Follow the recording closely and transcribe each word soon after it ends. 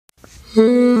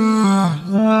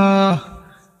Hi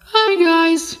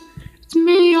guys, it's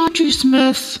me, Audrey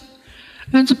Smith,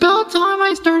 and it's about time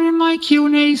I started my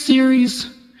Q&A series,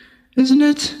 isn't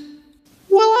it?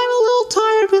 Well, I'm a little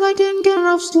tired because I didn't get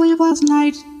enough sleep last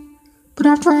night, but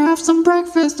after I have some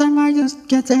breakfast, I might just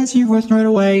get to answer your question right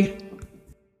away.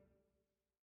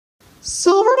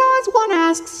 Silver1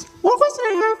 asks, one question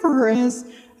I have for her is,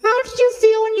 how did you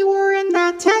feel when you were in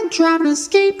that tent trap and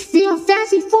escaped via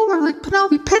fancy forward like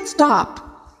Penelope Pitstop?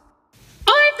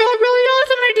 I felt really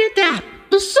awesome when I did that.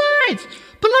 Besides,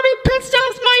 Penelope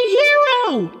Pitstop's my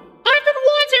hero. I've been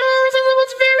watching her since I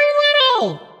was very little.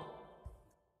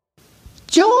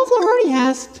 Joel Flaherty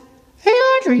asked, hey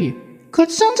Audrey, could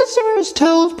Sensitor's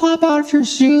toes pop out of your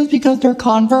shoes because they're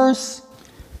Converse?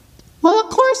 Well,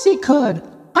 of course he could.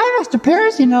 I asked a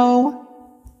Paris, you know.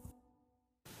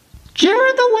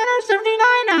 Jared the Winner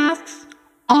 79 asks,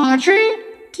 Audrey,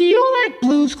 do you like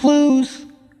Blue's Clues?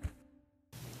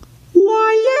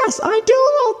 Why, yes, I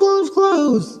do love Blue's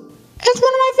Clues. It's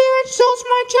one of my favorite shows from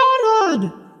my childhood.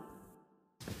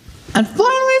 And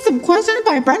finally, some questions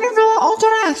by Brendan Villa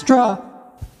Alton Extra.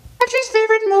 Audrey's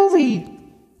favorite movie.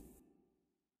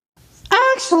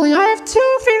 Actually, I have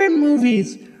two favorite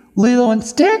movies, Lilo and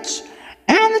Stitch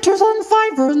and the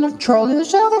 2005 version of Charlie and the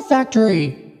Chocolate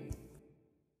Factory.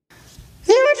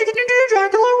 Hey, Audrey, can you do the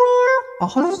Dracula roar?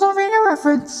 100%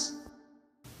 reference.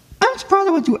 I'm surprised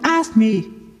at what you asked me.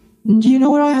 Do you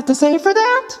know what I have to say for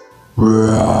that?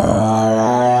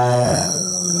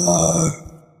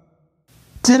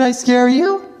 Did I scare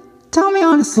you? Tell me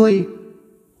honestly.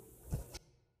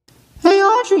 Hey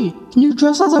Audrey, can you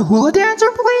dress as a hula dancer,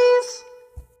 please?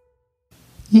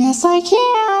 Yes, I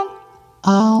can.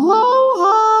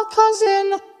 Aloha,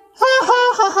 cousin. Ha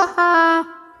ha ha ha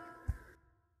ha.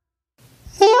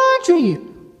 Hey Audrey,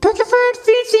 pick your favorite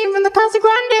feed scene from the Casa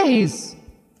Grandes.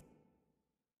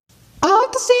 I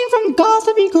like the scene from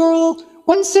Gossipy Girl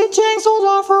when Sid Chang sold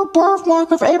off her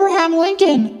birthmark of Abraham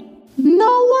Lincoln. No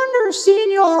wonder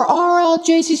Senior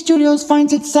RLJC Studios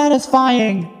finds it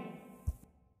satisfying.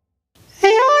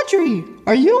 Hey Audrey,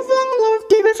 are you falling in love with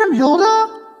David from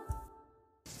Hilda?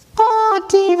 Aw,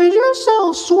 David, you're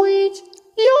so sweet.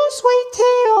 You sweet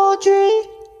tea, Audrey.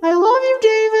 I love you,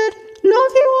 David.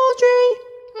 Love you, Audrey.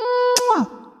 Mwah.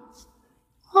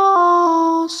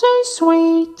 Aw, so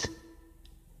sweet.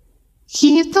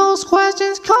 Keep those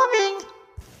questions coming,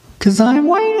 'cause I'm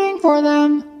waiting for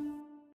them.